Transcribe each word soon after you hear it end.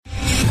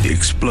The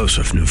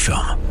explosive new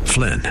film,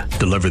 Flynn,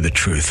 deliver the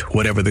truth,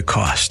 whatever the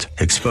cost,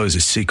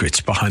 exposes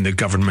secrets behind the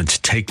government's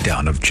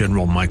takedown of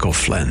General Michael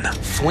Flynn.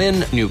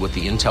 Flynn knew what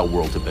the intel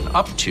world had been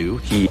up to.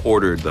 He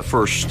ordered the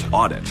first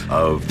audit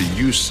of the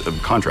use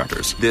of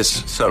contractors.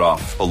 This set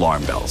off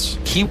alarm bells.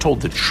 He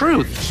told the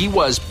truth. He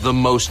was the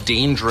most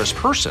dangerous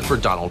person for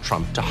Donald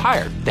Trump to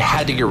hire. They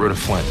had to get rid of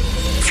Flynn.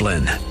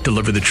 Flynn,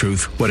 deliver the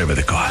truth, whatever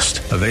the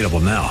cost. Available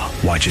now.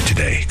 Watch it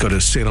today. Go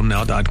to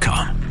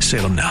salemnow.com.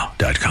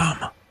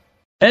 salemnow.com.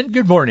 And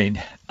good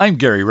morning. I'm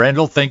Gary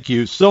Randall. Thank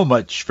you so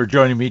much for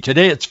joining me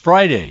today. It's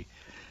Friday,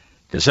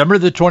 December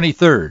the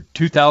 23rd,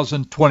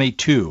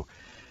 2022,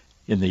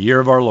 in the year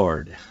of our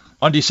Lord.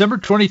 On December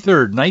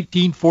 23rd,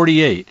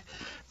 1948,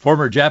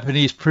 former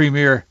Japanese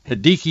Premier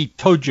Hideki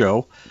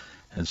Tojo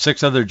and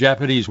 6 other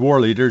Japanese war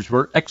leaders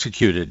were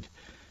executed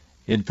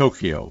in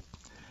Tokyo.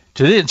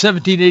 Today in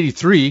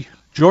 1783,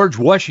 George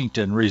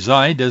Washington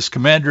resigned as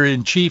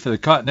Commander-in-Chief of the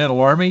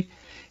Continental Army.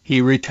 He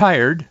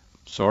retired,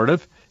 sort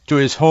of, to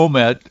his home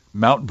at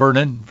Mount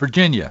Vernon,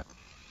 Virginia.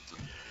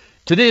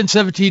 Today in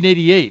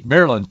 1788,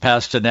 Maryland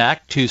passed an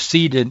act to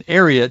cede an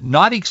area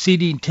not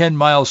exceeding 10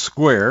 miles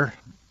square,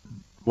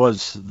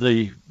 was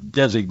the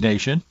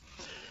designation.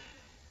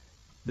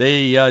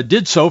 They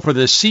did so for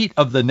the seat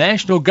of the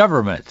national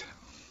government.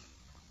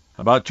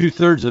 About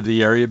 2/3 of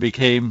the area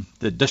became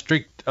the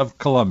District of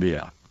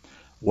Columbia,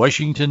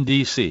 Washington,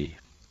 D.C.,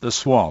 the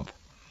swamp.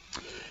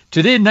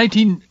 Today in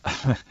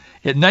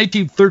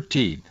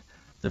 1913,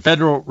 the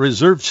Federal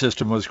Reserve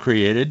System was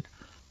created.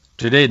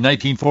 Today in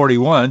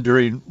 1941,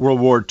 during World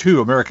War II,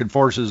 American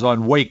forces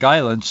on Wake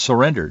Island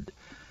surrendered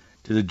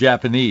to the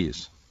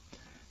Japanese.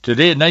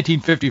 Today in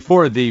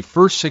 1954, the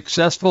first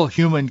successful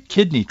human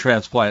kidney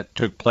transplant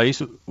took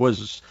place. It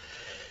was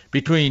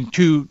between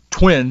 2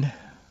 twin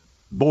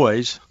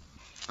boys.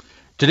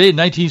 Today in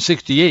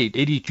 1968,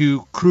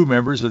 82 crew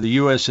members of the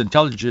U.S.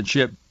 intelligence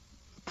ship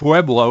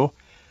Pueblo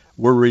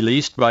were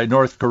released by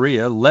North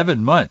Korea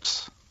 11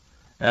 months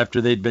after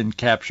they'd been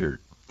captured.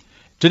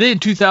 Today in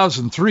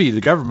 2003, the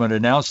government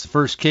announced the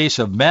first case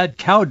of mad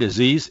cow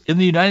disease in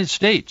the United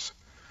States.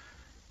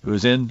 It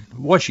was in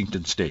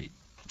Washington State.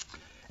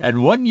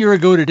 And 1 year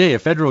ago today, a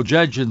federal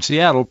judge in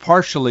Seattle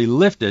partially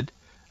lifted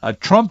a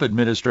Trump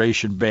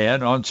administration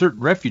ban on certain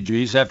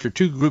refugees after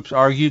 2 groups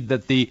argued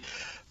that the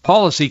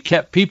policy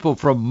kept people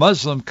from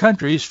Muslim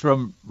countries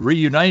from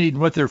reuniting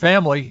with their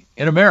family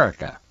in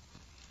America.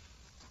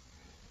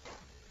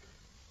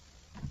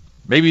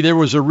 Maybe there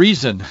was a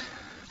reason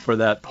for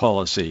that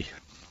policy.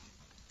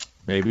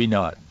 Maybe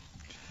not.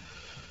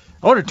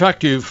 I want to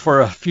talk to you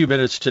for a few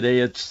minutes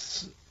today.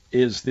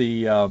 Is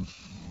the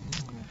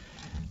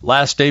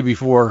last day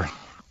before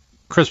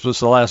Christmas,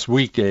 the last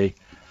weekday.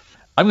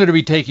 I'm going to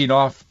be taking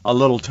off a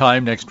little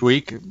time next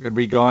week. I'm going to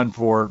be gone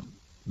for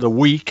the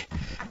week,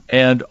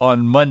 and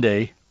on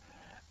Monday,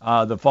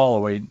 the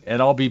following,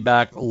 and I'll be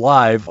back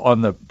live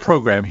on the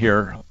program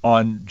here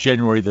on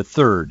January the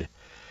 3rd.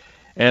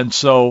 And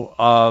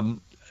so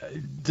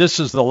this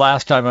is the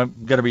last time I'm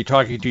going to be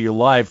talking to you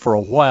live for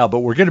a while, but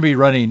we're going to be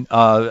running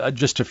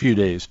just a few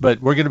days,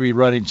 but we're going to be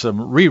running some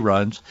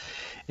reruns.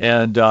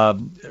 And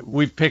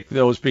we've picked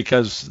those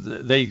because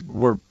they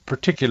were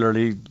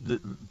particularly,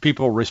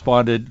 people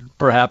responded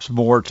perhaps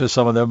more to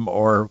some of them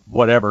or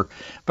whatever.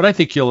 But I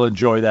think you'll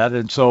enjoy that.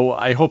 And so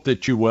I hope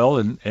that you will.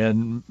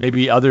 And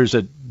maybe others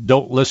that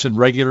don't listen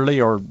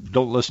regularly or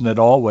don't listen at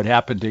all would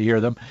happen to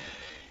hear them.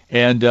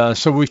 And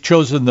so we've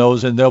chosen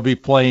those, and they'll be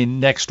playing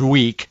next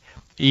week,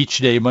 each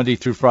day, Monday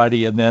through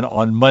Friday, and then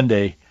on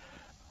Monday,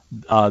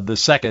 the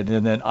 2nd.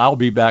 And then I'll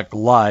be back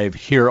live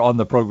here on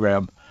the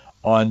program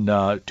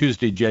on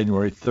Tuesday,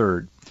 January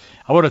 3rd.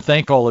 I want to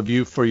thank all of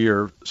you for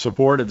your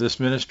support of this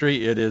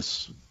ministry.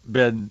 It's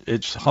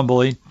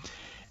humbling,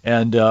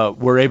 and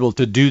we're able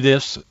to do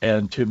this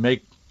and to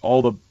make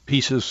all the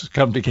pieces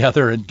come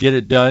together and get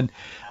it done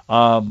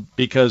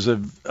because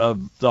of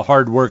the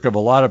hard work of a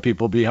lot of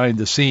people behind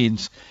the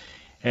scenes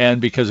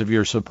and because of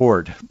your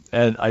support.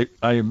 And I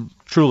am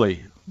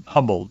truly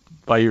humbled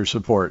by your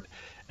support,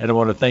 and I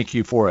want to thank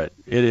you for it.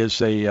 It's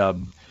a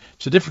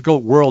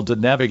difficult world to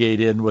navigate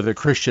in with a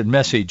Christian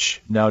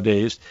message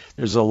nowadays.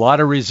 There's a lot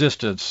of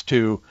resistance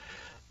to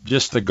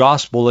just the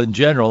gospel in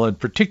general, and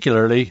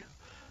particularly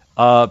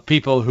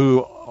people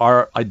who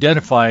are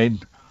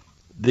identifying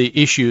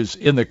the issues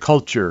in the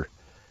culture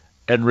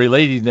and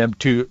relating them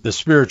to the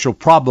spiritual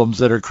problems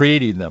that are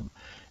creating them.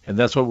 And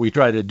that's what we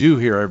try to do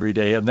here every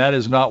day, and that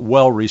is not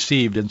well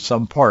received in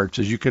some parts,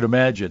 as you can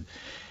imagine.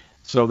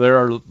 So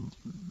there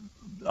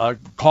are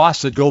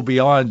costs that go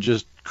beyond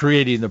just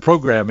creating the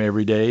program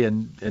every day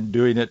and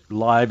doing it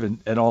live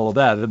and all of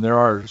that. And there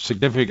are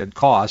significant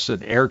costs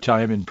and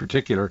airtime in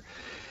particular.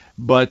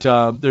 But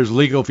there's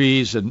legal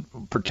fees and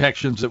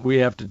protections that we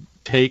have to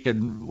take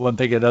and one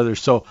thing and another.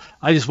 So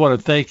I just want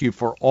to thank you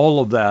for all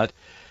of that.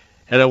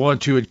 And I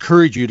want to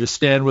encourage you to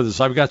stand with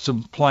us. I've got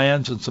some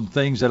plans and some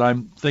things that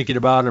I'm thinking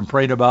about and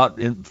praying about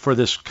for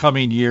this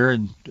coming year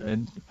in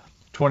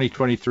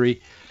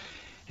 2023.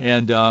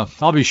 And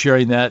I'll be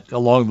sharing that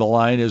along the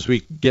line as we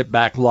get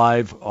back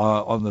live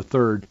on the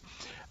 3rd.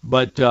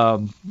 But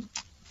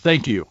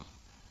thank you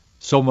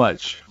so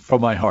much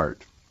from my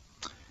heart.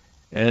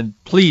 And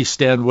please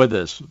stand with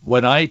us.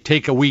 When I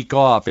take a week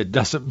off, it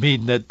doesn't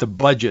mean that the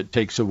budget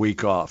takes a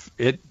week off.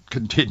 It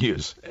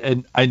continues.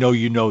 And I know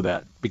you know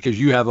that because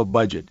you have a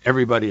budget.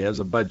 Everybody has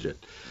a budget.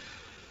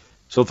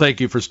 So thank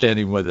you for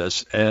standing with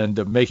us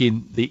and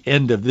making the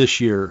end of this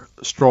year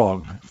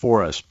strong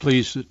for us.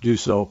 Please do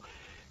so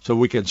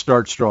we can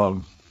start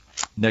strong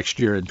next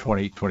year in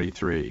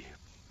 2023.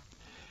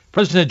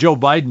 President Joe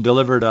Biden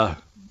delivered a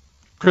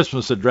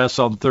Christmas address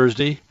on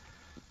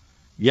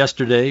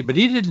yesterday, but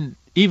he didn't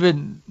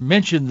even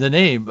mention the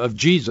name of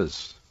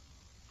Jesus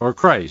or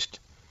Christ,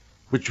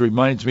 which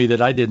reminds me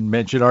that I didn't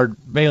mention our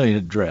mailing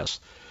address.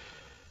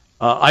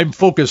 I'm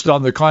focused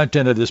on the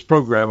content of this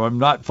program. I'm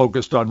not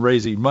focused on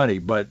raising money,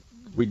 but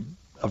we,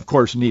 of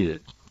course, need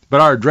it. But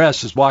our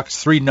address is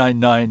Box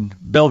 399,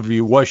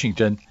 Bellevue,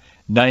 Washington,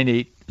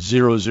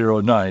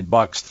 98009.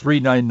 Box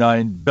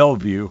 399,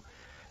 Bellevue,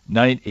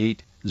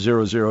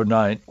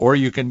 98009. Or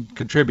you can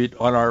contribute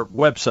on our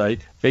website,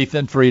 Faith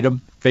and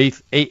Freedom,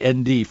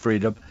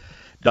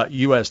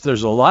 faithandfreedom.us.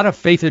 There's a lot of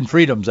faith and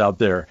freedoms out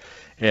there.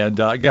 And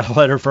I got a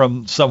letter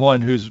from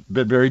someone who's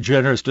been very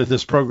generous to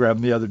this program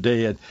the other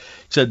day and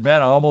said,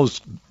 man, I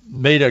almost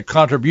made a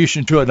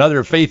contribution to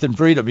another Faith and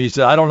Freedom. He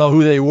said, I don't know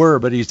who they were,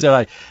 but he said,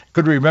 I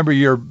couldn't remember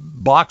your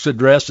box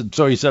address. And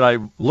so he said, I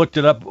looked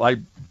it up.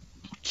 I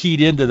keyed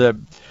into the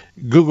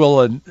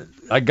Google and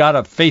I got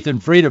a Faith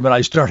and Freedom and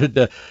I started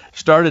to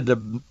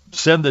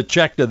send the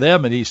check to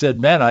them. And he said,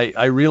 man,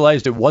 I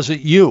realized it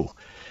wasn't you.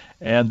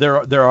 And there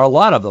are a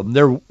lot of them.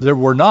 There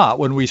were not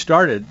when we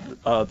started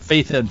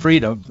Faith and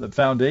Freedom, the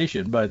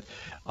foundation, but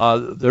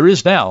there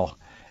is now.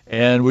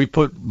 And we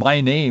put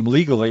my name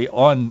legally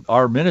on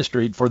our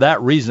ministry for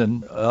that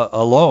reason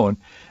alone.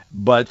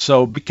 But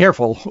so be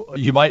careful.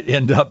 You might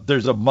end up,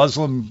 there's a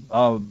Muslim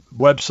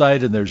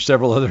website and there's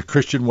several other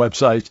Christian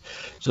websites.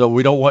 So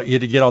we don't want you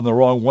to get on the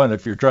wrong one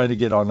if you're trying to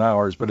get on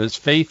ours. But it's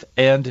Faith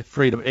and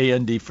Freedom,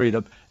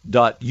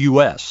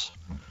 ANDFreedom.us.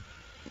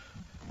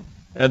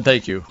 And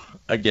thank you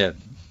again.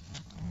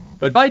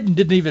 But Biden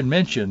didn't even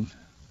mention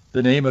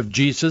the name of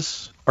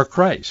Jesus or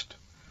Christ.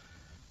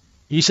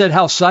 He said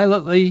how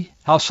silently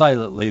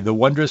the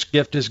wondrous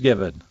gift is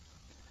given.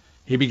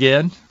 He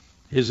began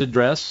his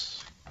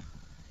address.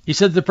 He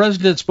said the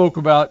president spoke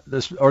about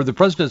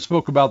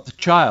the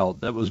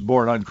child that was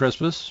born on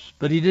Christmas,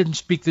 but he didn't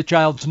speak the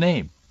child's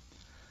name.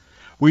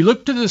 We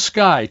look to the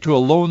sky to a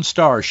lone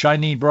star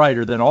shining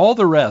brighter than all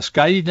the rest,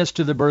 guiding us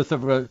to the birth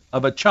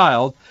of a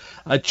child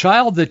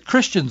that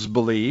Christians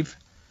believe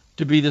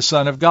to be the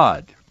Son of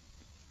God.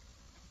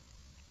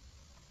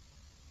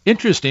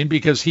 Interesting,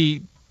 because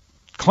he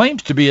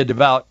claims to be a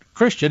devout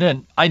Christian,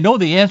 and I know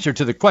the answer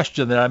to the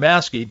question that I'm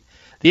asking.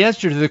 The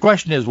answer to the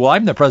question is, well,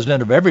 I'm the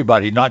president of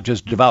everybody, not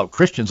just devout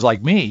Christians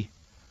like me.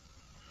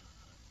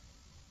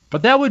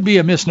 But that would be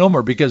a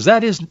misnomer, because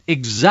that isn't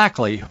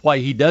exactly why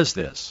he does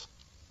this.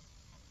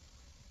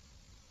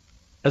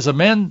 As a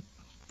man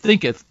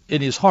thinketh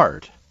in his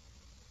heart,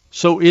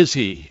 so is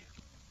he.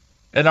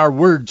 And our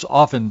words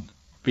often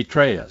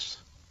betray us.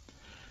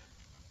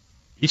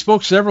 He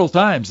spoke several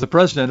times, the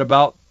president,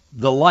 about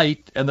the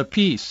light and the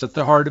peace at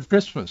the heart of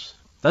Christmas.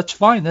 That's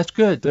fine. That's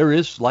good. There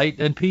is light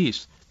and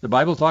peace. The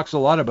Bible talks a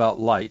lot about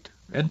light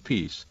and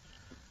peace.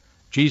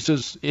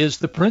 Jesus is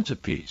the Prince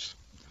of Peace.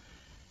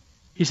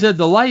 He said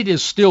the light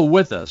is still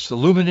with us,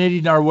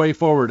 illuminating our way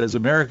forward as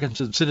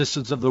Americans and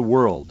citizens of the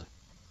world.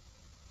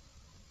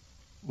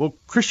 Well,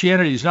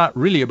 Christianity is not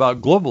really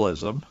about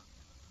globalism,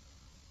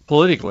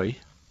 politically.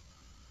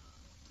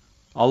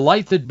 A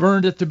light that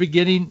burned at the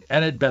beginning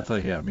and at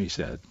Bethlehem, he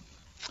said.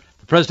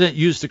 The president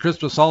used the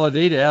Christmas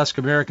holiday to ask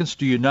Americans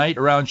to unite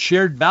around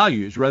shared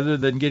values rather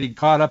than getting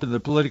caught up in the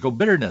political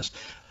bitterness.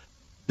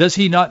 Does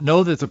he not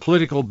know that the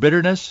political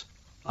bitterness,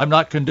 I'm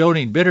not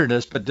condoning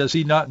bitterness, but does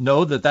he not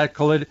know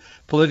that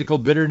political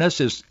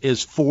bitterness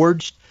is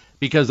forged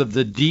because of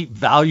the deep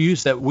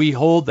values that we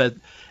hold, that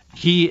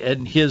he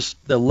and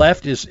the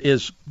left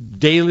is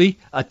daily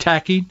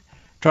attacking,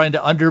 trying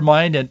to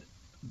undermine and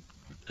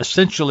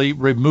essentially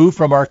remove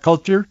from our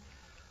culture?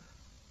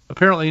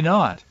 Apparently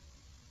not.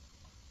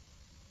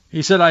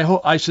 He said,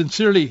 I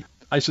sincerely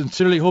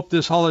hope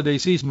this holiday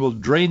season will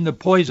drain the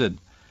poison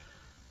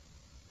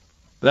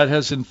that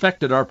has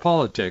infected our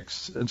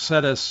politics and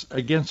set us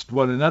against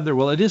one another.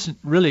 Well, it isn't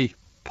really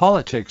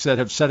politics that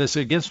have set us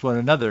against one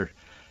another.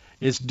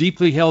 It's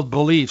deeply held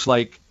beliefs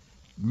like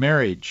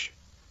marriage,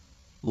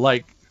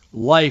 like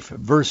life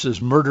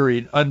versus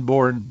murdering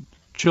unborn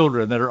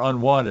children that are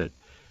unwanted.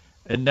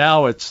 And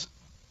now it's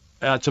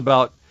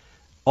about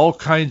all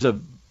kinds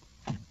of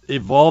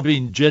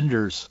evolving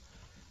genders.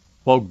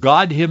 Well,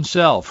 God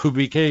himself, who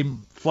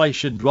became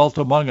flesh and dwelt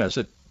among us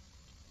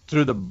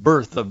through the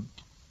birth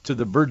to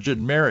the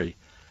Virgin Mary,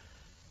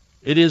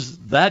 it is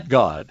that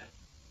God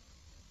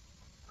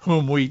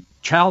whom we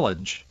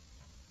challenge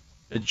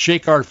and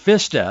shake our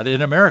fist at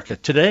in America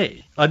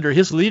today under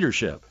his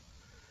leadership.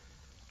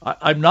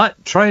 I'm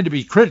not trying to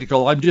be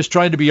critical. I'm just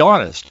trying to be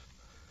honest.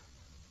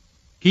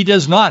 He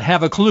does not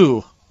have a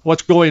clue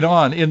what's going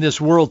on in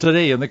this world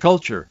today in the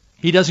culture.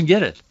 He doesn't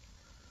get it.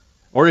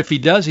 Or if he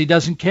does, he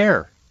doesn't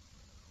care.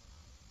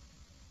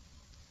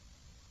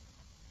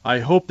 I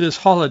hope this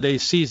holiday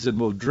season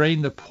will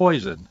drain the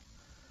poison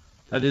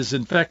that has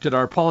infected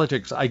our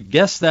politics. I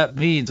guess that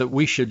means that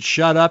we should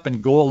shut up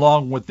and go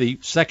along with the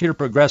secular,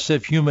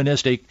 progressive,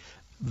 humanistic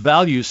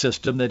value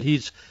system that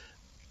he's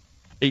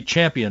a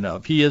champion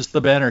of. He is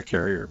the banner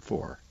carrier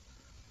for.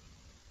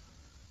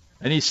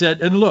 And he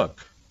said, and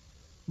look,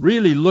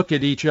 really look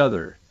at each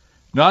other,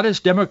 not as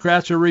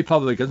Democrats or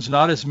Republicans,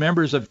 not as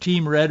members of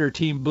Team Red or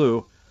Team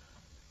Blue,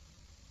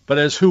 but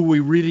as who we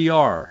really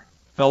are,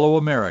 fellow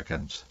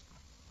Americans.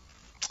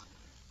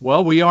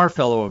 Well, we are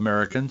fellow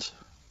Americans,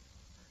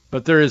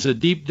 but there is a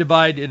deep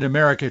divide in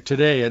America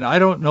today, and I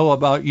don't know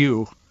about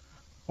you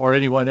or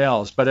anyone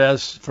else, but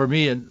as for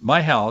me and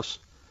my house,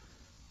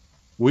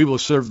 we will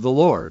serve the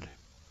Lord.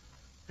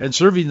 And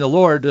serving the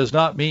Lord does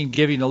not mean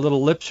giving a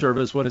little lip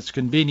service when it's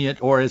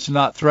convenient or it's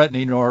not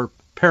threatening or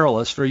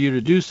perilous for you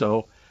to do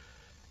so.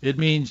 It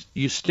means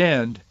you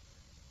stand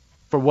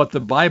for what the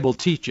Bible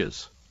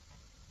teaches.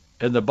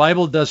 And the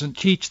Bible doesn't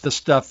teach the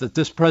stuff that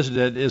this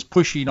president is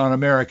pushing on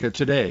America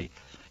today.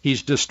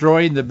 He's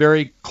destroying the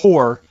very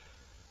core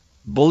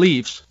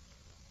beliefs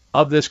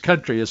of this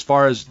country as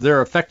far as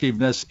their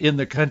effectiveness in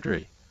the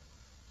country.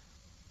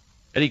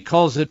 And he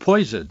calls it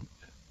poison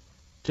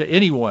to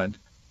anyone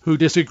who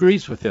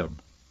disagrees with him.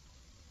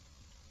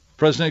 The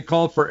president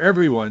called for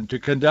everyone to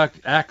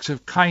conduct acts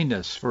of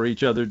kindness for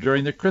each other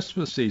during the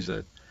Christmas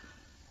season.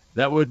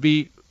 That would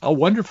be a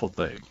wonderful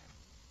thing.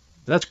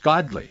 That's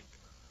godly.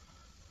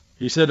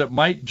 He said it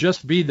might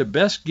just be the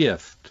best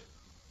gift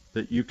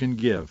that you can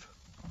give.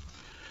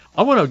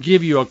 I want to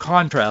give you a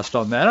contrast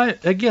on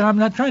that. I'm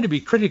not trying to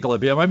be critical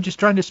of him. I'm just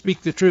trying to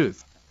speak the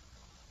truth.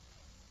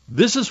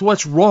 This is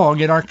what's wrong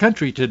in our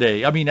country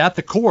today. I mean, at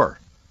the core.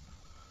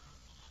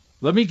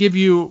 Let me give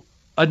you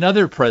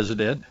another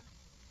president.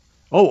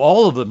 Oh,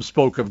 all of them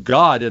spoke of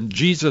God and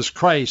Jesus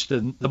Christ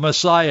and the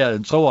Messiah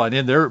and so on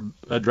in their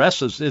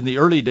addresses in the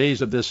early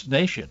days of this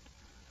nation.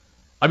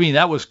 I mean,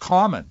 that was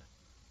common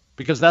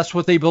because that's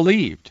what they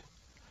believed.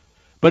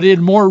 But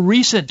in more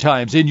recent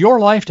times, in your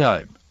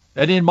lifetime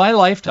and in my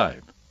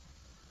lifetime,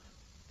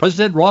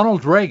 President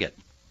Ronald Reagan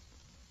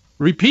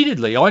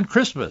repeatedly on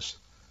Christmas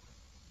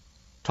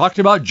talked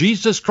about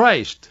Jesus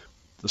Christ,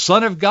 the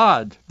Son of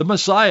God, the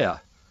Messiah.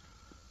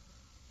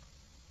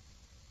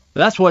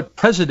 That's what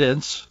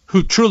presidents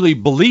who truly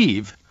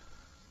believe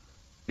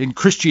in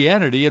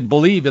Christianity and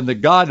believe in the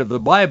God of the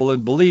Bible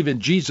and believe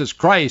in Jesus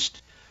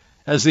Christ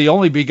as the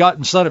only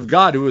begotten Son of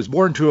God who was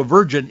born to a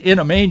virgin in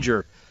a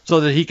manger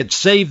so that he could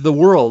save the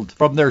world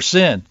from their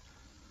sin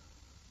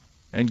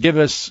and give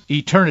us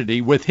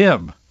eternity with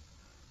him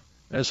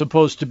as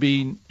opposed to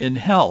being in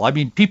hell. I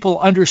mean, people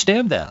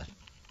understand that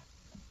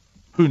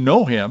who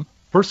know him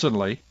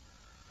personally.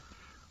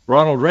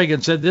 Ronald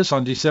Reagan said this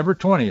on December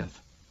 20th.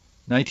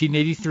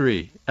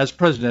 1983, as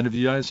President of the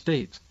United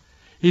States.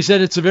 He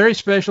said, it's a very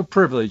special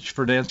privilege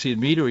for Nancy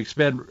and me to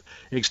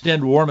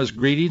extend warmest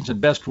greetings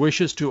and best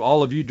wishes to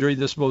all of you during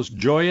this most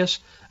joyous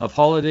of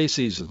holiday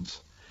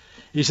seasons.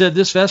 He said,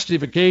 this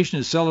festive occasion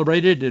is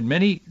celebrated in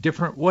many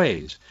different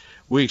ways.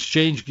 We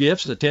exchange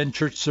gifts, attend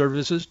church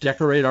services,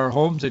 decorate our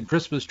homes and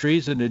Christmas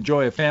trees, and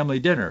enjoy a family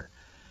dinner.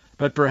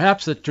 But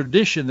perhaps the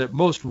tradition that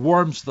most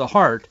warms the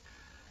heart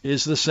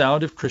is the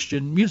sound of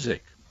Christian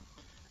music,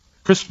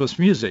 Christmas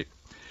music.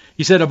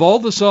 He said, of all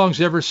the songs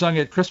ever sung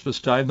at Christmas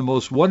time, the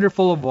most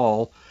wonderful of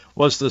all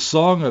was the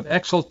song of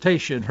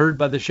exultation heard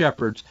by the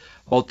shepherds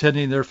while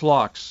tending their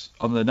flocks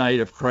on the night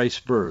of Christ's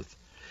birth.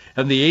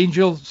 And the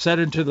angel said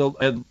unto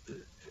the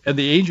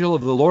angel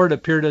of the Lord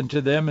appeared unto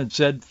them and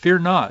said, fear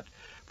not,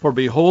 for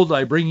behold,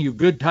 I bring you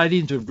good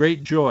tidings of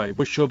great joy,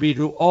 which shall be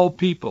to all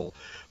people.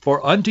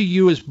 For unto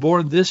you is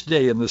born this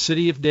day in the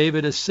city of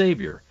David a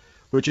Savior,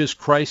 which is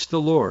Christ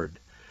the Lord.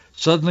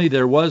 Suddenly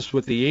there was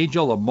with the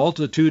angel a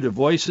multitude of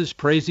voices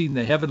praising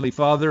the Heavenly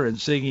Father and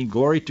singing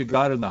glory to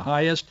God in the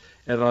highest,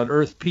 and on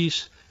earth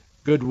peace,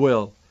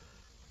 goodwill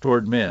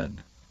toward men.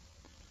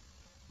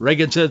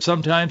 Reagan said,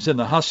 sometimes in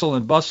the hustle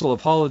and bustle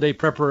of holiday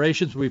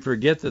preparations, we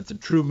forget that the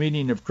true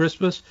meaning of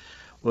Christmas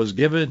was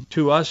given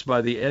to us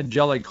by the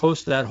angelic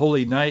host that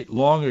holy night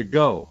long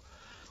ago.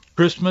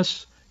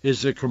 Christmas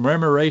is the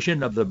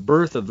commemoration of the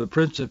birth of the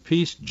Prince of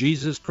Peace,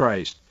 Jesus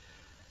Christ,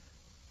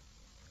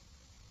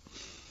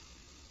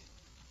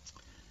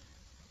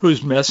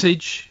 whose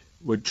message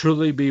would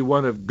truly be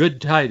one of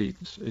good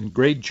tidings and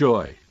great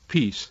joy,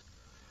 peace,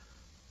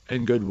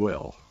 and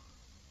goodwill.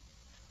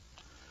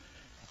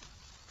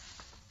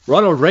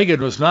 Ronald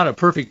Reagan was not a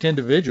perfect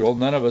individual.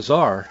 None of us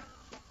are.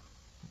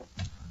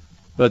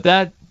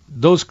 But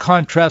those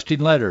contrasting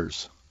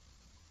letters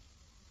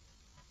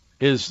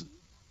is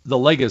the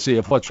legacy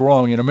of what's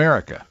wrong in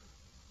America.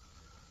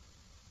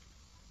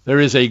 There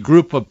is a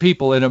group of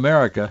people in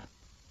America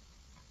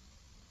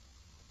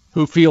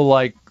who feel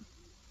like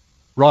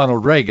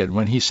Ronald Reagan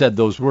when he said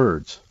those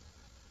words.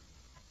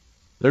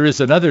 There is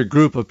another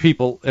group of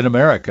people in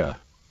America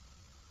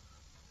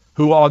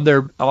who on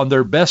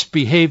their best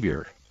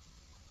behavior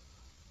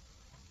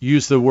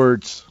use the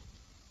words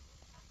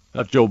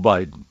of Joe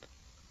Biden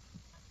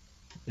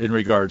in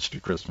regards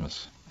to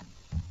Christmas.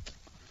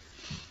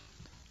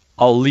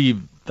 I'll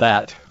leave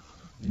that,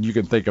 and you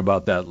can think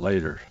about that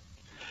later.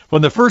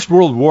 When the First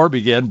World War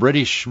began,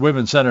 British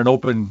women sent an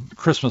open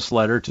Christmas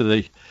letter to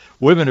the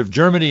women of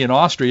Germany and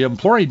Austria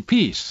imploring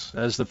peace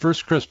as the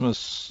first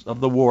Christmas of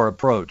the war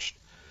approached.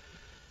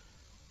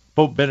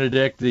 Pope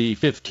Benedict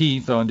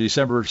XV on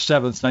December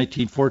 7th,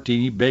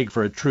 1914, he begged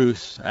for a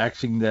truce,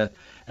 asking that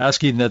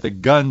the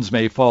guns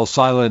may fall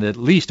silent at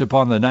least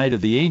upon the night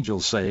of the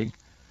angels, saying,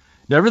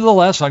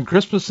 nevertheless, on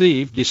Christmas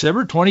Eve,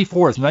 December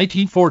 24th,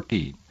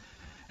 1914,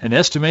 an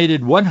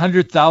estimated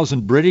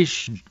 100,000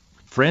 British,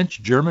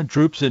 French, German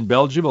troops in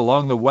Belgium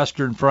along the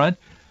Western Front,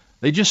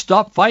 they just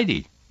stopped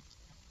fighting.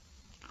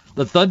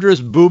 The thunderous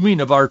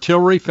booming of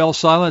artillery fell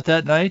silent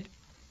that night.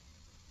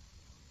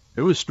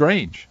 It was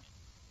strange.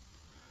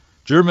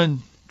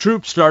 German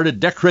troops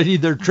started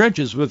decorating their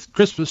trenches with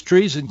Christmas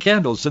trees and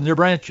candles in their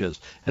branches.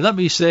 And let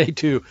me say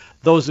to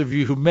those of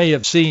you who may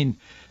have seen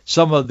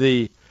some of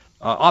the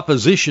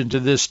opposition to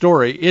this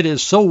story, it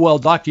is so well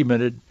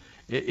documented,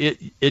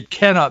 it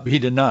cannot be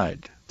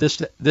denied.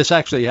 This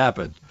actually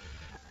happened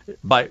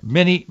by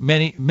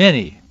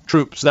many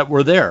troops that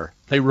were there.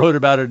 They wrote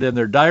about it in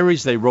their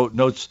diaries. They wrote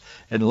notes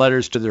and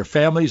letters to their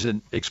families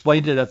and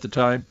explained it at the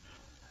time.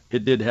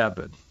 It did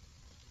happen.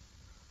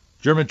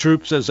 German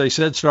troops, as I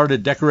said,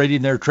 started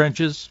decorating their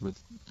trenches with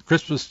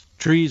Christmas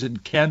trees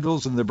and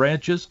candles in the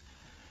branches.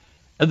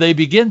 And they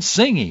began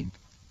singing,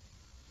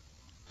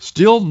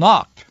 Still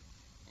Knocked,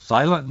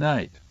 Silent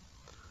Night.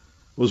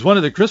 It was one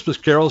of the Christmas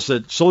carols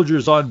that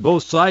soldiers on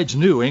both sides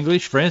knew.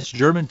 English, French,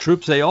 German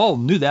troops, they all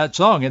knew that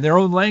song in their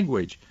own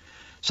language.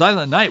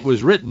 Silent Night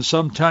was written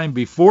sometime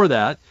before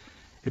that.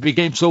 It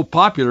became so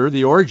popular,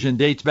 the origin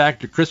dates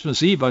back to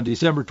Christmas Eve on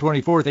December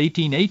 24th,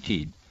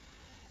 1818. It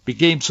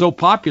became so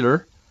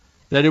popular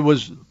that it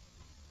was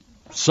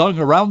sung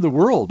around the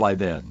world by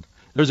then.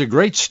 There's a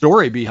great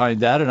story behind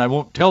that, and I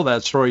won't tell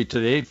that story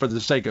today for the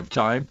sake of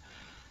time,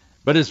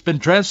 but it's been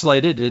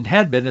translated, and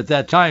had been at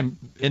that time,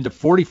 into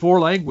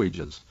 44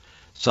 languages.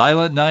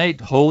 Silent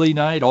Night, Holy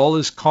Night, All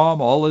is Calm,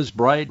 All is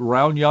Bright,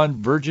 Round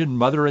yon Virgin,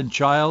 Mother and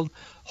Child,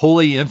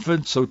 Holy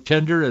Infant, so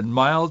tender and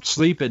mild,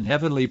 Sleep in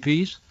heavenly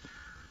peace.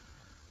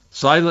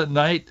 Silent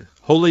Night,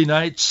 Holy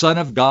Night, Son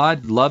of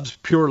God, Love's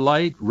pure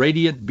light,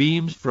 Radiant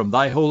beams from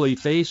thy holy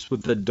face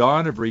with the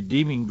dawn of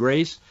redeeming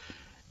grace.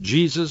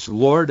 Jesus,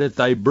 Lord, at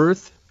thy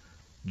birth.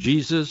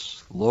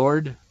 Jesus,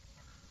 Lord,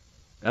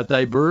 at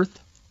thy birth.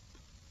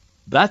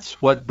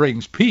 That's what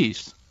brings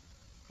peace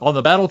on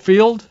the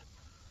battlefield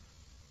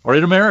or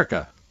in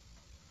America,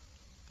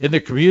 in the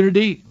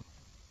community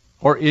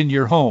or in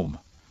your home.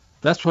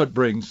 That's what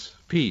brings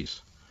peace.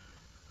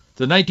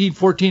 The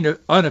 1914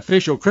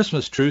 unofficial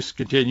Christmas truce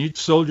continued.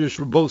 Soldiers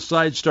from both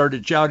sides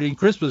started shouting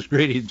Christmas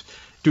greetings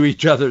to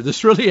each other.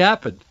 This really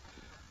happened.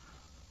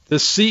 The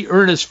C.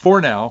 Ernest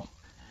Fornow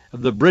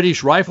of the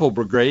British Rifle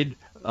Brigade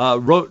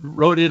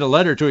wrote in a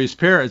letter to his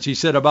parents. He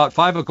said, about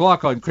 5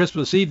 o'clock on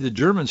Christmas Eve, the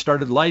Germans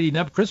started lighting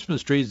up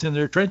Christmas trees in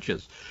their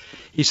trenches.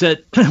 He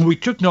said, we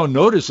took no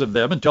notice of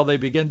them until they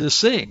began to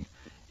sing.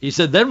 He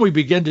said, then we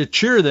began to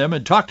cheer them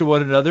and talk to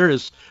one another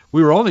as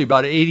we were only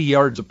about 80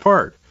 yards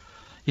apart.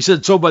 He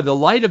said, so by the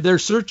light of their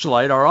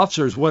searchlight, our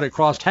officers went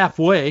across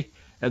halfway,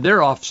 and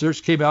their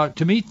officers came out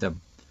to meet them.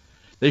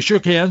 They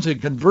shook hands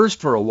and conversed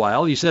for a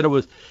while. He said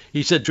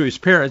to his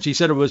parents,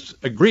 it was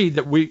agreed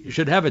that we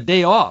should have a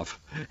day off,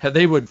 and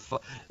they would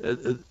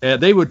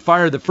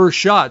fire the first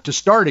shot to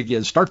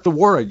start the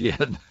war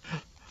again.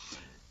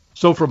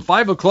 So from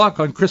 5 o'clock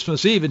on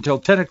Christmas Eve until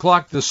 10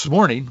 o'clock this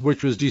morning,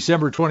 which was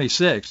December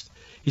 26th,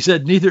 he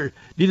said,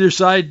 neither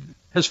side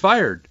has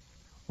fired.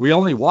 We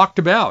only walked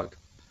about.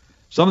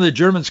 Some of the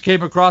Germans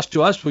came across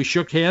to us. We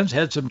shook hands,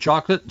 had some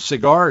chocolate and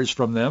cigars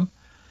from them.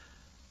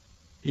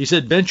 He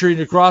said,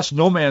 venturing across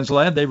no man's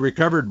land, they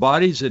recovered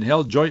bodies and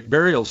held joint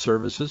burial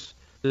services.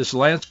 This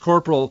Lance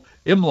Corporal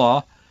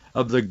Imlaw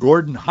of the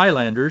Gordon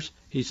Highlanders,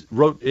 he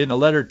wrote in a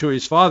letter to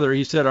his father,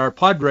 he said, our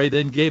padre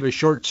then gave a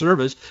short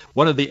service,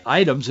 one of the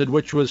items in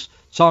which was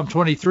Psalm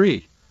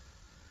 23.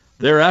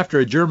 Thereafter,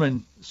 a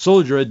German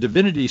soldier, a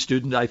divinity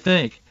student, I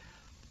think,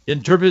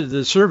 interpreted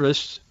the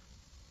service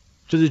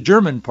to the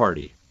German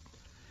party.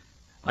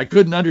 I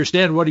couldn't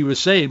understand what he was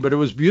saying, but it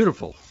was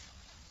beautiful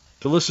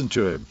to listen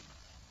to him.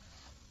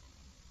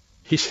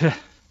 He said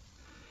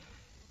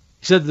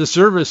the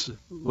service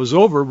was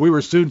over. We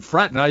were soon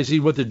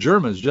fraternizing with the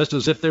Germans, just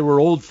as if they were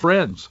old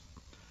friends.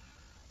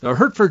 The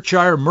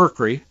Hertfordshire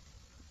Mercury,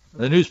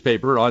 the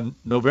newspaper, on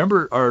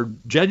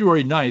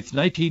January 9th,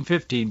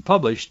 1915,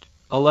 published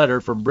a letter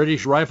from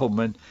British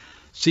rifleman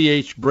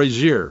C.H.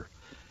 Brazier.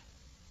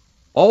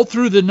 All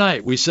through the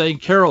night we sang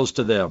carols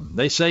to them.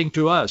 They sang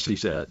to us, he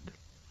said.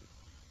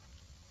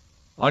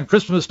 On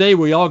Christmas Day,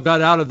 we all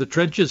got out of the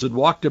trenches and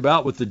walked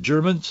about with the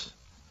Germans,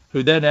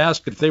 who then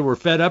asked if they were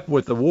fed up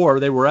with the war.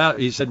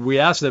 He said, we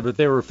asked them if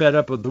they were fed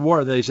up with the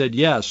war. They said,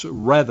 yes,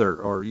 rather,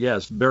 or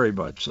yes, very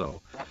much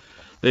so.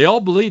 They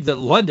all believed that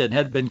London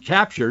had been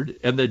captured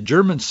and that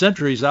German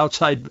sentries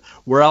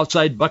were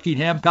outside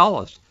Buckingham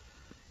Palace.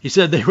 He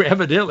said they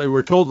evidently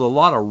were told a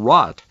lot of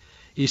rot.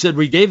 He said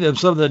we gave them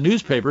some of the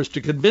newspapers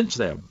to convince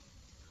them.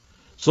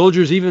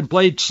 Soldiers even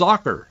played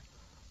soccer.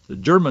 The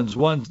Germans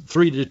won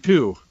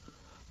 3-2.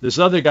 This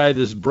other guy,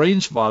 this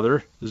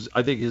Brainsfather,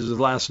 I think is his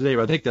last name.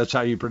 I think that's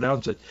how you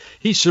pronounce it.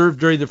 He served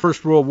during the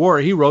First World War.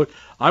 He wrote,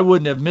 I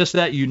wouldn't have missed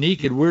that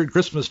unique and weird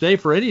Christmas Day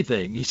for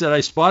anything. He said,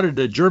 I spotted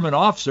a German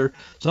officer,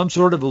 some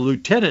sort of a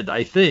lieutenant,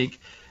 I think,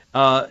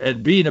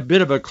 and being a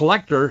bit of a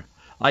collector,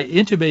 I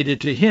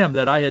intimated to him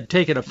that I had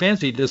taken a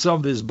fancy to some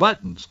of his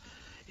buttons.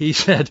 He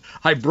said,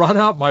 I brought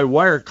out my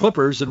wire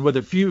clippers and with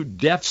a few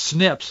deft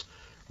snips,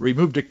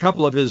 removed a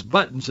couple of his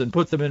buttons and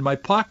put them in my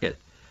pocket.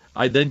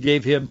 I then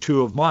gave him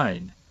 2 of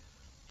mine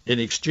in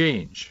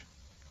exchange.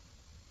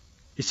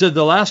 He said,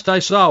 the last I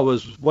saw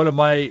was one of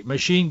my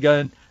machine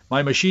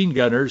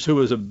gunners, who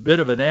was a bit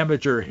of an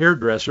amateur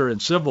hairdresser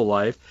in civil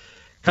life,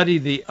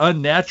 cutting the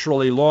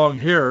unnaturally long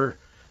hair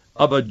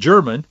of a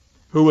German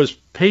who was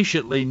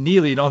patiently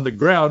kneeling on the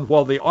ground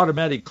while the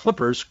automatic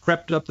clippers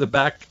crept up the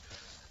back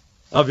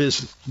of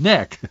his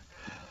neck.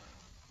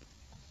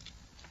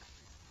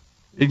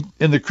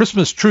 In The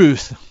Christmas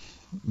Truth,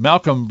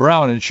 Malcolm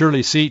Brown and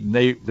Shirley Seaton,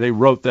 they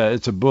wrote that.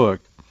 It's a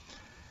book.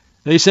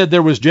 They said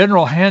there was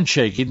general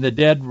handshaking, the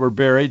dead were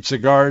buried,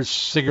 cigars,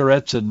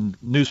 cigarettes, and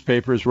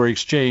newspapers were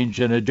exchanged,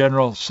 and a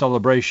general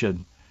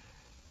celebration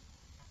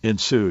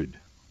ensued.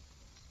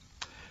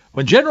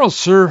 When General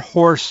Sir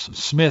Horace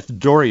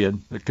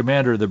Smith-Dorrien, the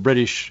commander of the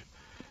British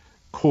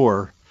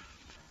Corps,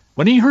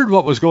 when he heard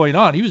what was going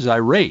on, he was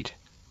irate,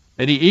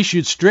 and he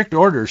issued strict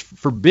orders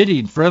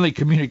forbidding friendly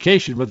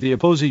communication with the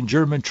opposing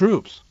German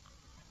troops.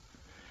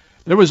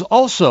 There was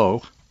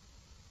also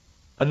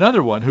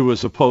another one who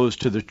was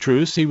opposed to the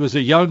truce. He was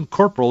a young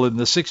corporal in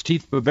the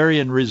 16th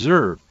Bavarian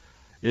Reserve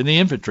in the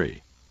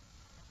infantry.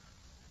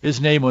 His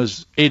name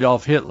was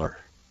Adolf Hitler.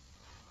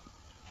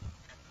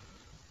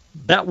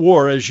 That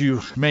war, as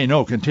you may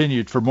know,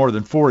 continued for more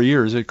than 4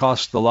 years. It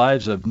cost the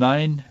lives of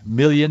 9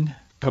 million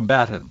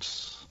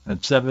combatants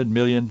and 7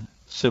 million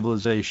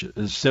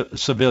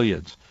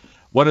civilians.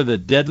 One of the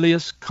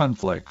deadliest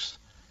conflicts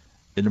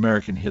in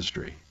American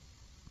history.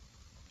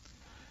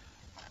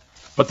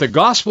 But the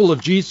gospel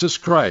of Jesus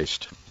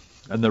Christ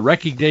and the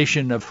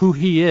recognition of who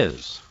he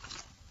is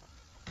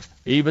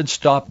even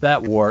stopped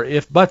that war,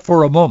 if but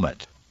for a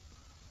moment.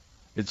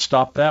 It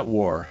stopped that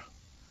war,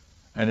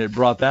 and it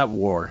brought that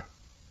war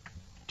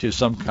to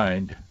some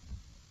kind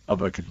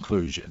of a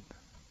conclusion.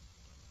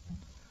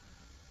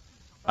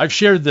 I've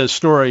shared this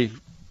story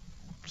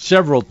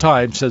several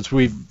times since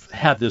we've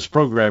had this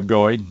program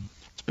going.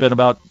 It's been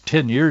about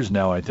 10 years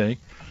now, I think.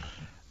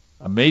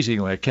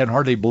 Amazingly, I can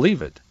hardly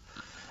believe it.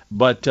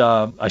 But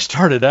I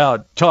started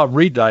out, Tom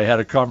Reed and I had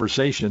a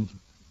conversation.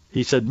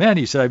 He said, man,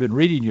 he said, I've been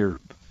reading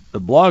the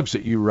blogs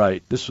that you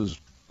write. This was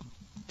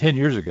 10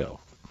 years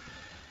ago.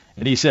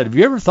 And he said, have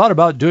you ever thought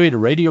about doing a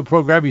radio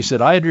program? He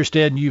said, I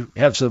understand you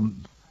have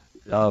some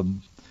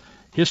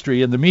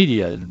history in the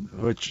media,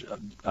 which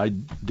I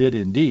did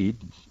indeed.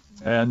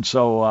 And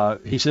so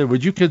he said,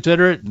 would you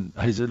consider it? And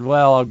I said,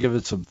 well, I'll give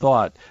it some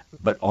thought.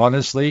 But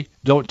honestly,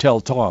 don't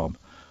tell Tom,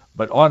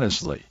 but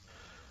honestly,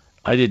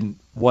 I didn't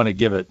want to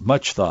give it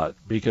much thought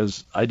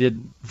because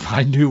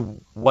I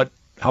knew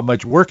how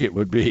much work it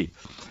would be.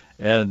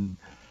 And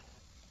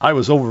I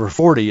was over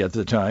 40 at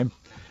the time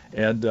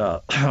and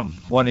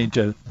wanting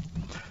to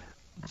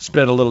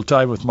spend a little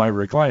time with my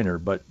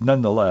recliner, but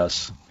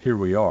nonetheless, here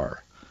we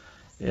are.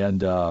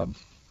 And I'm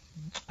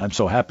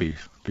so happy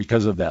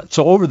because of that.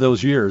 So over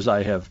those years,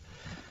 I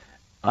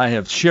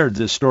have shared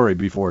this story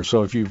before.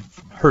 So if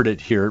you've heard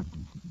it here,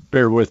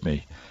 bear with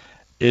me.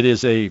 It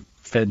is a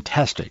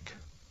fantastic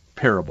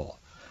parable.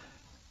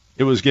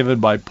 It was given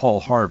by Paul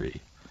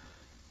Harvey.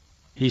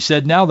 He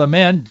said, now the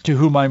man to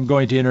whom I'm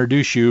going to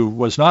introduce you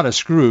was not a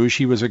Scrooge.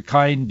 He was a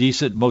kind,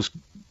 decent, most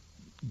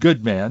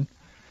good man,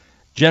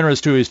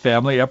 generous to his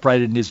family,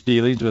 upright in his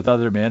dealings with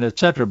other men,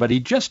 etc. But he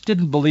just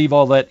didn't believe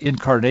all that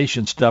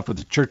incarnation stuff that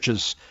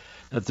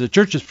the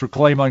churches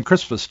proclaim on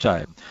Christmas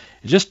time.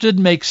 It just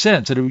didn't make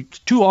sense, and he was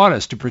too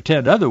honest to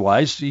pretend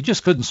otherwise. He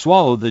just couldn't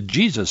swallow the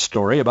Jesus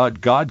story about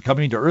God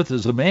coming to earth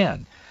as a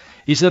man.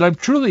 He said, I'm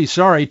truly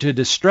sorry to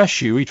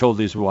distress you, he told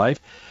his wife,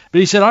 but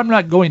he said, I'm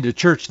not going to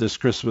church this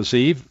Christmas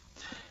Eve.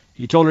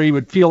 He told her he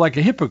would feel like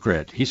a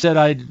hypocrite. He said,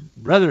 I'd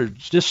rather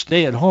just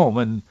stay at home,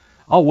 and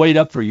I'll wait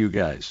up for you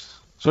guys.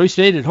 So he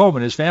stayed at home,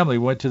 and his family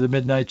went to the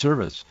midnight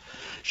service.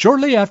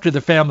 Shortly after the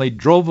family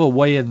drove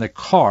away in the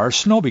car,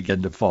 snow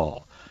began to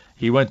fall.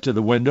 He went to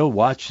the window,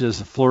 watched as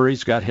the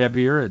flurries got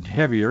heavier and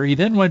heavier. He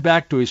then went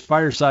back to his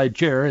fireside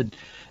chair and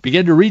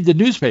began to read the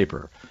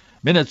newspaper.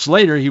 Minutes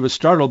later, he was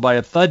startled by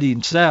a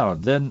thudding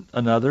sound, then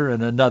another,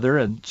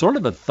 and sort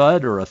of a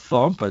thud or a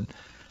thump. And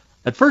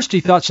at first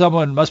he thought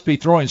someone must be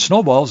throwing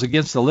snowballs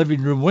against the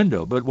living room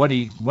window. But when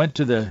he went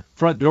to the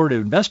front door to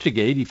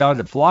investigate, he found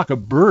a flock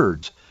of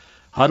birds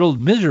huddled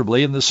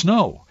miserably in the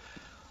snow.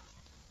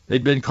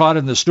 They'd been caught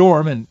in the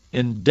storm and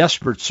in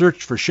desperate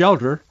search for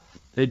shelter.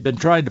 They'd been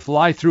trying to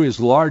fly through his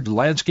large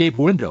landscape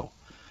window.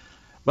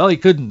 Well, he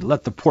couldn't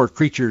let the poor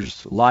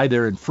creatures lie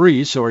there and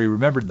freeze, so he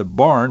remembered the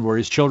barn where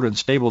his children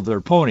stabled their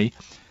pony.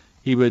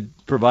 He would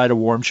provide a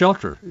warm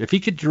shelter if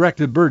he could direct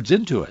the birds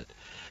into it.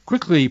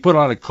 Quickly, he put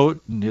on a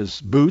coat and his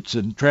boots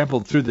and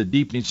trampled through the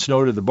deepening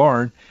snow to the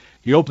barn.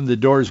 He opened the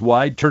doors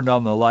wide, turned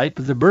on the light,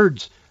 but the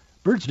birds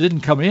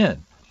didn't come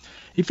in.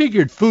 He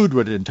figured food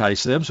would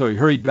entice them, so he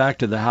hurried back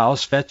to the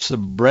house, fetched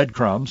some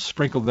breadcrumbs,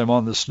 sprinkled them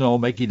on the snow,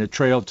 making a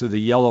trail to the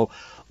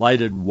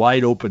yellow-lighted,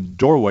 wide-open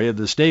doorway of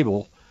the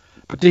stable.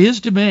 But to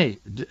his dismay,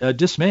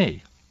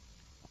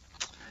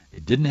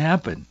 it didn't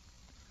happen.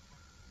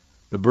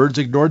 The birds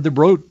ignored the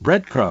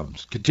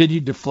breadcrumbs,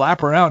 continued to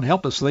flap around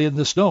helplessly in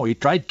the snow. He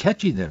tried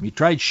catching them. He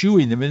tried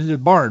shooing them into the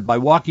barn by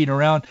walking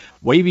around,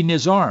 waving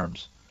his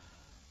arms.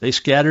 They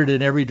scattered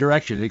in every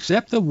direction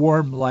except the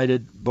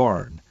warm-lighted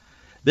barn.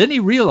 Then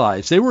he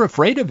realized they were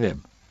afraid of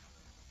him.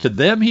 To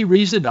them, he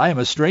reasoned, I am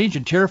a strange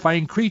and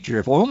terrifying creature.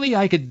 If only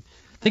I could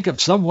think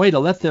of some way to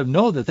let them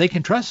know that they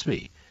can trust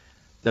me,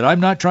 that I'm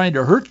not trying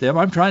to hurt them,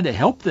 I'm trying to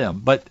help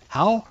them. But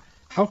how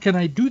can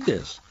I do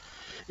this?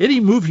 Any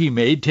move he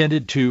made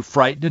tended to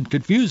frighten and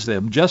confuse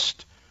them,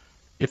 just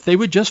if they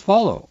would just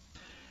follow.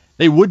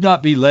 They would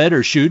not be led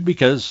or shooed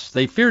because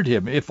they feared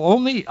him. If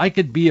only I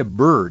could be a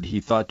bird, he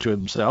thought to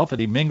himself, and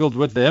he mingled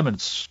with them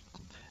and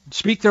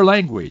speak their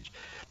language,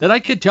 that I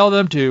could tell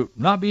them to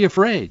not be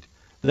afraid,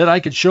 that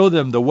I could show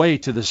them the way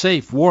to the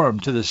safe,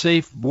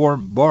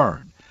 warm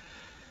barn.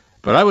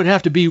 But I would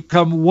have to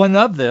become one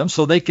of them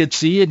so they could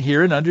see and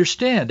hear and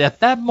understand. At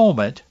that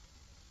moment,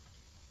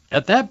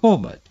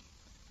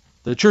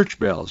 the church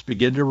bells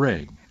began to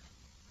ring.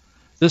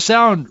 The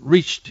sound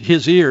reached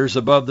his ears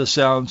above the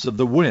sounds of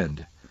the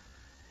wind.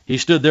 He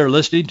stood there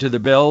listening to the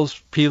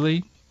bells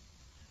pealing,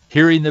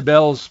 hearing the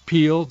bells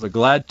peal, the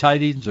glad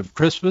tidings of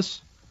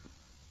Christmas.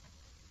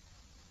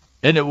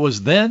 And it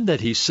was then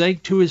that he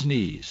sank to his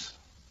knees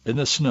in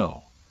the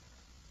snow,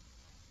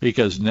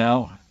 because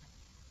now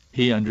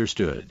he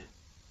understood.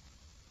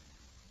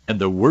 And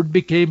the Word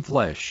became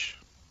flesh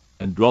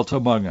and dwelt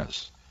among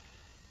us,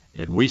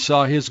 and we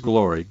saw his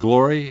glory,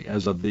 glory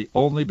as of the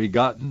only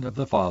begotten of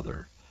the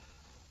Father,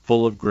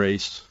 full of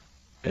grace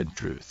and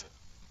truth.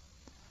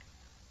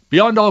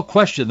 Beyond all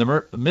question,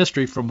 the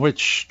mystery from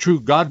which true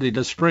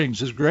godliness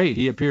springs is great.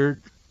 He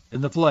appeared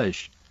in the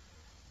flesh.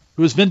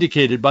 He was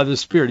vindicated by the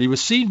Spirit. He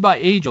was seen by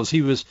angels.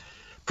 He was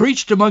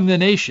preached among the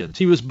nations.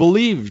 He was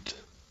believed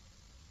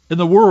in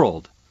the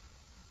world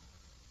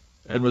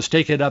and was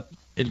taken up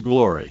in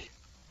glory.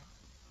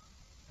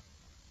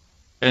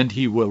 And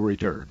he will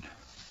return.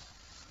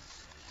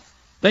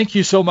 Thank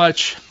you so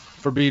much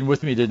for being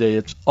with me today.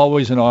 It's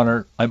always an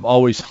honor. I'm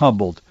always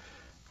humbled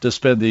to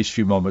spend these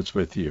few moments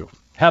with you.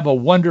 Have a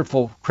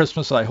wonderful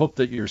Christmas. I hope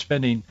that you're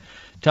spending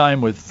time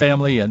with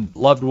family and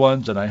loved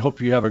ones, and I hope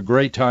you have a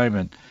great time,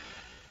 and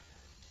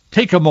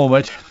take a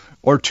moment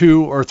or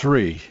two or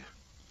three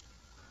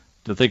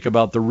to think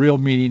about the real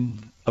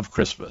meaning of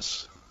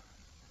Christmas.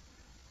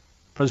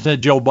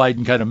 President Joe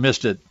Biden kind of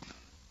missed it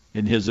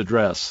in his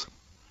address.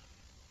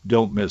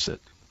 Don't miss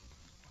it.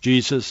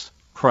 Jesus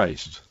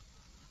Christ,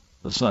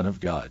 the Son of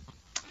God.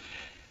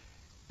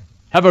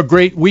 Have a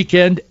great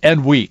weekend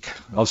and week.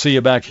 I'll see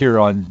you back here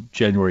on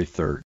January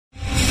 3rd.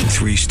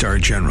 3-star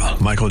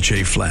General Michael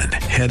J. Flynn,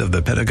 head of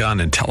the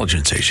Pentagon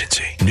Intelligence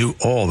Agency, knew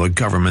all the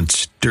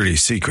government's dirty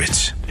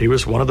secrets. He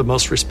was one of the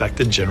most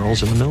respected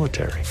generals in the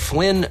military.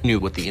 Flynn knew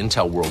what the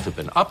intel world had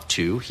been up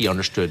to. He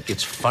understood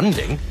its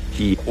funding.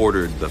 He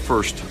ordered the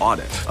first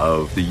audit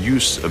of the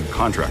use of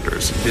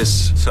contractors.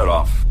 This set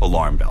off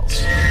alarm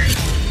bells.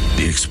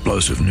 The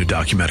explosive new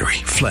documentary,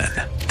 Flynn,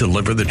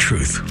 Deliver the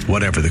Truth,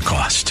 Whatever the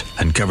Cost,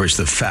 uncovers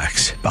the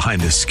facts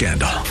behind this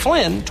scandal.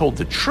 Flynn told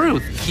the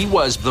truth. He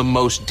was the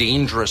most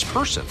dangerous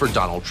person for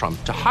Donald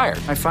Trump to hire.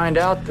 I find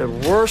out the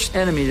worst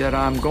enemy that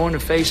I'm going to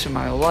face in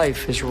my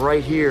life is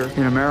right here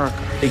in America.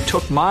 They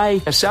took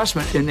my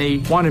assessment and they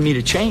wanted me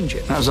to change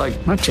it. And I was like,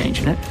 I'm not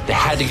changing it. They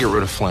had to get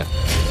rid of Flynn.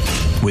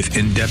 With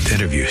in-depth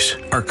interviews,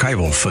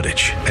 archival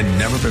footage, and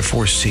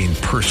never-before-seen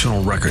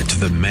personal records of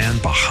the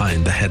man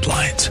behind the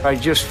headlines. I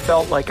just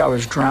felt like I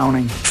was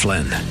drowning.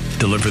 Flynn,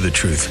 Deliver the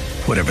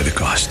Truth, Whatever the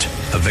Cost.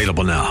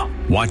 Available now.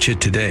 Watch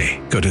it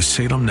today. Go to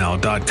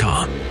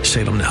salemnow.com.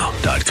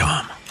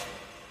 salemnow.com.